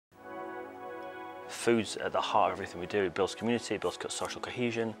Food's at the heart of everything we do. It builds community, it builds social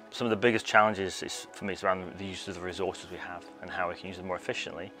cohesion. Some of the biggest challenges for me is around the use of the resources we have and how we can use them more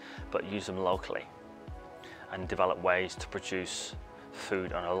efficiently, but use them locally and develop ways to produce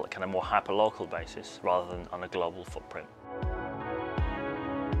food on a kind of more hyper-local basis rather than on a global footprint.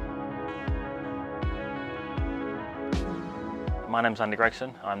 My name's Ande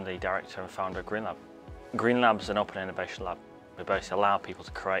Gregson. I'm the director and founder of Green Lab. Green Lab is an open innovation lab. We basically allow people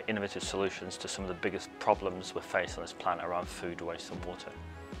to create innovative solutions to some of the biggest problems we're facing on this planet around food, waste and water.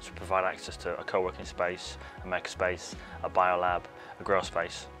 So we provide access to a co-working space, a maker space, a biolab, a grow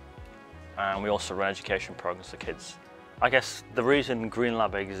space. And we also run education programs for kids. I guess the reason Green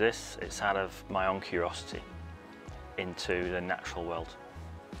Lab exists, it's out of my own curiosity into the natural world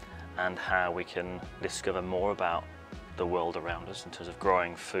and how we can discover more about the world around us in terms of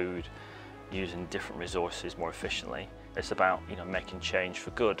growing food, using different resources more efficiently. It's about making change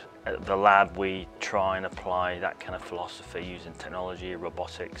for good. At the lab we try and apply that kind of philosophy using technology,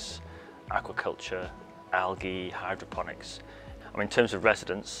 robotics, aquaculture, algae, hydroponics. In terms of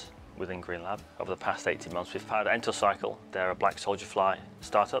residents within Green Lab, over the past 18 months we've had Entocycle. They're a black soldier fly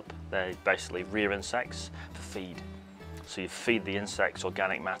startup. They basically rear insects for feed. So you feed the insects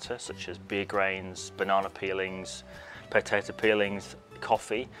organic matter such as beer grains, banana peelings, potato peelings,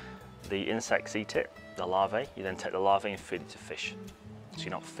 coffee. The insects eat it, the larvae. You then take the larvae and feed it to fish. So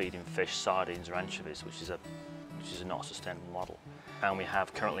you're not feeding fish sardines or anchovies, which is not a sustainable model. And we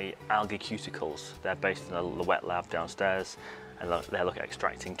have currently algae cuticles. They're based in the wet lab downstairs, and they look at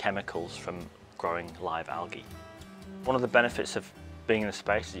extracting chemicals from growing live algae. One of the benefits of being in the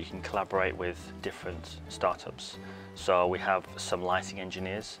space is you can collaborate with different startups. So we have some lighting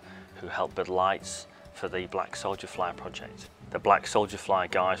engineers who help build lights for the black soldier fly project. The black soldier fly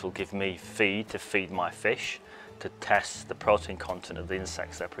guys will give me feed to feed my fish to test the protein content of the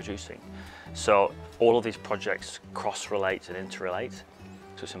insects they're producing. So all of these projects cross-relate and interrelate.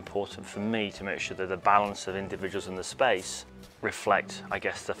 So it's important for me to make sure that the balance of individuals in the space reflect, I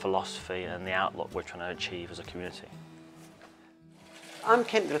guess, the philosophy and the outlook we're trying to achieve as a community. I'm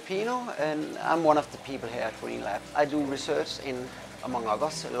Kent Delpino and I'm one of the people here at Green Lab. I do research in, among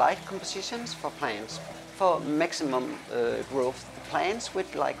others, light compositions for plants for maximum growth plants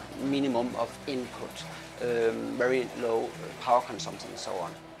with like minimum of input, very low power consumption and so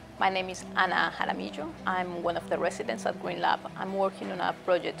on. My name is Ana Jaramillo. I'm one of the residents at Green Lab. I'm working on a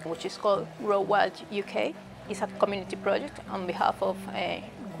project which is called Grow Wild UK. It's a community project on behalf of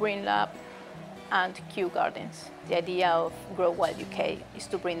Green Lab and Kew Gardens. The idea of Grow Wild UK is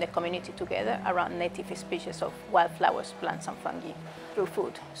to bring the community together around native species of wildflowers, plants and fungi through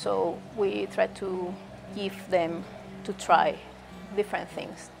food. So we try to give them to try different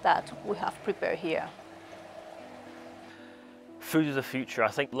things that we have prepared here. Food of the future, I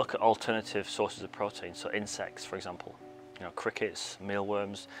think, look at alternative sources of protein, so insects, for example. Crickets,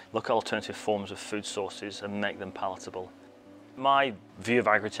 mealworms. Look at alternative forms of food sources and make them palatable. My view of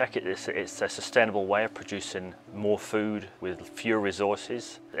agritech is it's a sustainable way of producing more food with fewer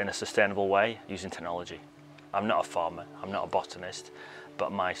resources in a sustainable way using technology. I'm not a farmer, I'm not a botanist,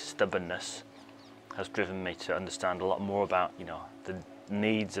 but my stubbornness has driven me to understand a lot more about the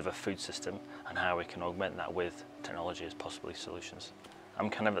needs of a food system and how we can augment that with technology as possibly solutions. I'm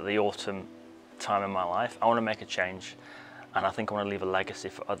kind of at the autumn time in my life. I want to make a change, and I think I want to leave a legacy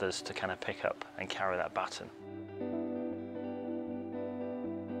for others to kind of pick up and carry that baton.